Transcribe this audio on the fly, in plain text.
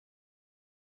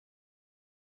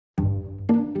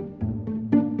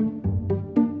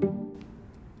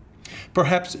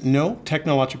Perhaps no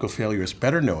technological failure is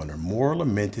better known or more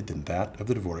lamented than that of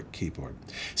the Dvorak keyboard.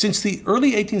 Since the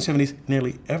early 1870s,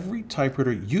 nearly every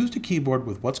typewriter used a keyboard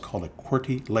with what's called a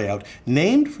QWERTY layout,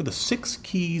 named for the 6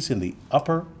 keys in the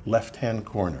upper left-hand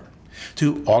corner.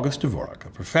 To August Dvorak, a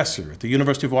professor at the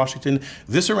University of Washington,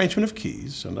 this arrangement of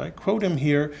keys, and I quote him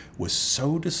here, was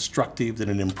so destructive that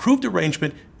an improved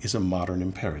arrangement is a modern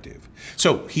imperative.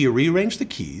 So he rearranged the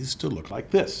keys to look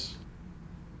like this.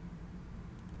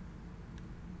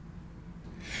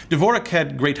 Dvorak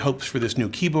had great hopes for this new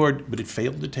keyboard, but it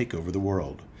failed to take over the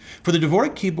world. For the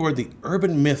Dvorak keyboard, the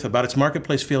urban myth about its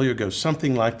marketplace failure goes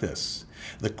something like this.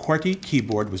 The QWERTY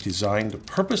keyboard was designed to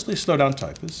purposely slow down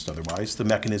typists, otherwise the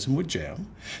mechanism would jam.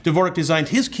 Dvorak designed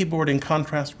his keyboard in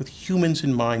contrast with humans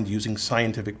in mind using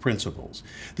scientific principles.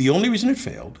 The only reason it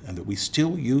failed, and that we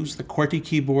still use the QWERTY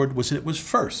keyboard, was that it was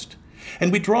first.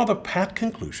 And we draw the pat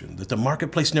conclusion that the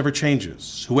marketplace never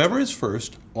changes. Whoever is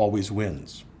first always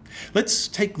wins. Let's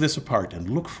take this apart and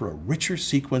look for a richer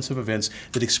sequence of events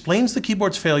that explains the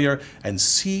keyboard's failure and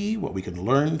see what we can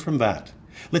learn from that.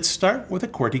 Let's start with a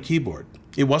QWERTY keyboard.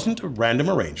 It wasn't a random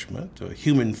arrangement. A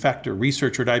human factor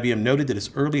researcher at IBM noted that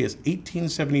as early as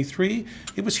 1873,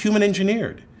 it was human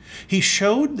engineered. He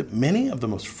showed that many of the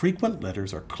most frequent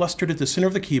letters are clustered at the center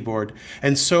of the keyboard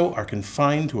and so are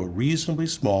confined to a reasonably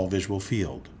small visual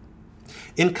field.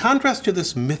 In contrast to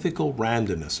this mythical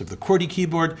randomness of the QWERTY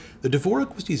keyboard, the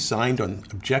Dvorak was designed on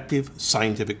objective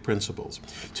scientific principles.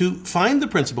 To find the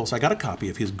principles, I got a copy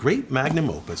of his great magnum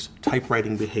opus,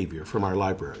 Typewriting Behavior, from our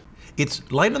library. It's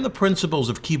light on the principles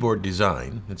of keyboard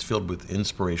design. It's filled with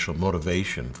inspirational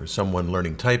motivation for someone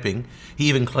learning typing. He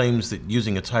even claims that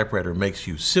using a typewriter makes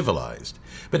you civilized.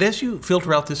 But as you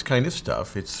filter out this kind of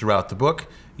stuff, it's throughout the book,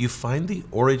 you find the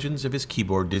origins of his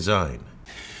keyboard design.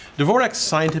 Dvorak's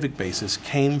scientific basis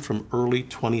came from early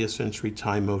 20th century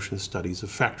time motion studies of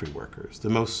factory workers, the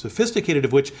most sophisticated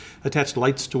of which attached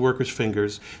lights to workers'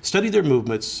 fingers, studied their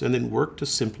movements, and then worked to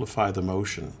simplify the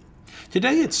motion.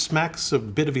 Today it smacks a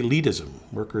bit of elitism,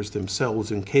 workers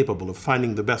themselves incapable of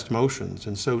finding the best motions,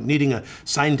 and so needing a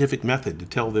scientific method to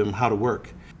tell them how to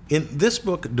work. In this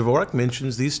book, Dvorak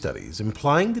mentions these studies,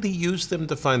 implying that he used them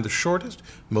to find the shortest,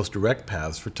 most direct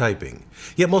paths for typing.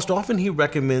 Yet most often he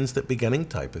recommends that beginning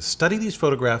typists study these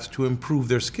photographs to improve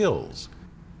their skills.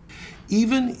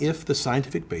 Even if the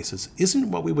scientific basis isn't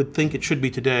what we would think it should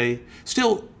be today,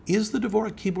 still, is the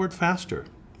Dvorak keyboard faster?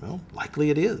 Well, likely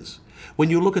it is. When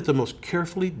you look at the most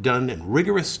carefully done and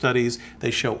rigorous studies,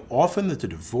 they show often that the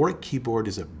Dvorak keyboard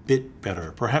is a bit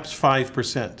better, perhaps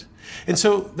 5%. And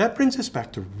so that brings us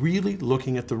back to really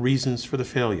looking at the reasons for the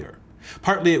failure.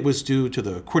 Partly it was due to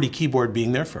the QWERTY keyboard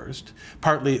being there first,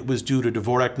 partly it was due to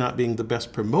Dvorak not being the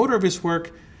best promoter of his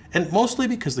work, and mostly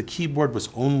because the keyboard was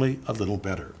only a little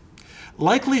better.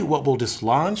 Likely what will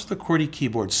dislodge the QWERTY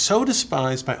keyboard so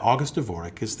despised by August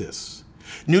Dvorak is this.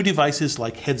 New devices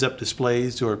like heads-up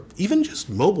displays or even just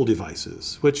mobile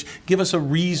devices, which give us a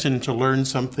reason to learn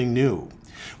something new.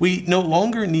 We no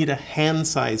longer need a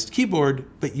hand-sized keyboard,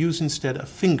 but use instead a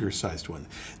finger-sized one.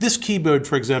 This keyboard,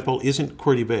 for example, isn't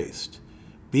QWERTY-based.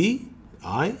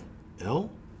 B-I-L-L.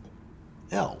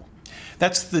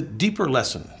 That's the deeper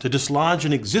lesson. To dislodge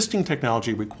an existing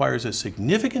technology requires a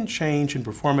significant change in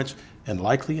performance and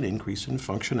likely an increase in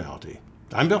functionality.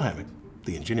 I'm Bill Hammack,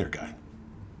 the Engineer Guy.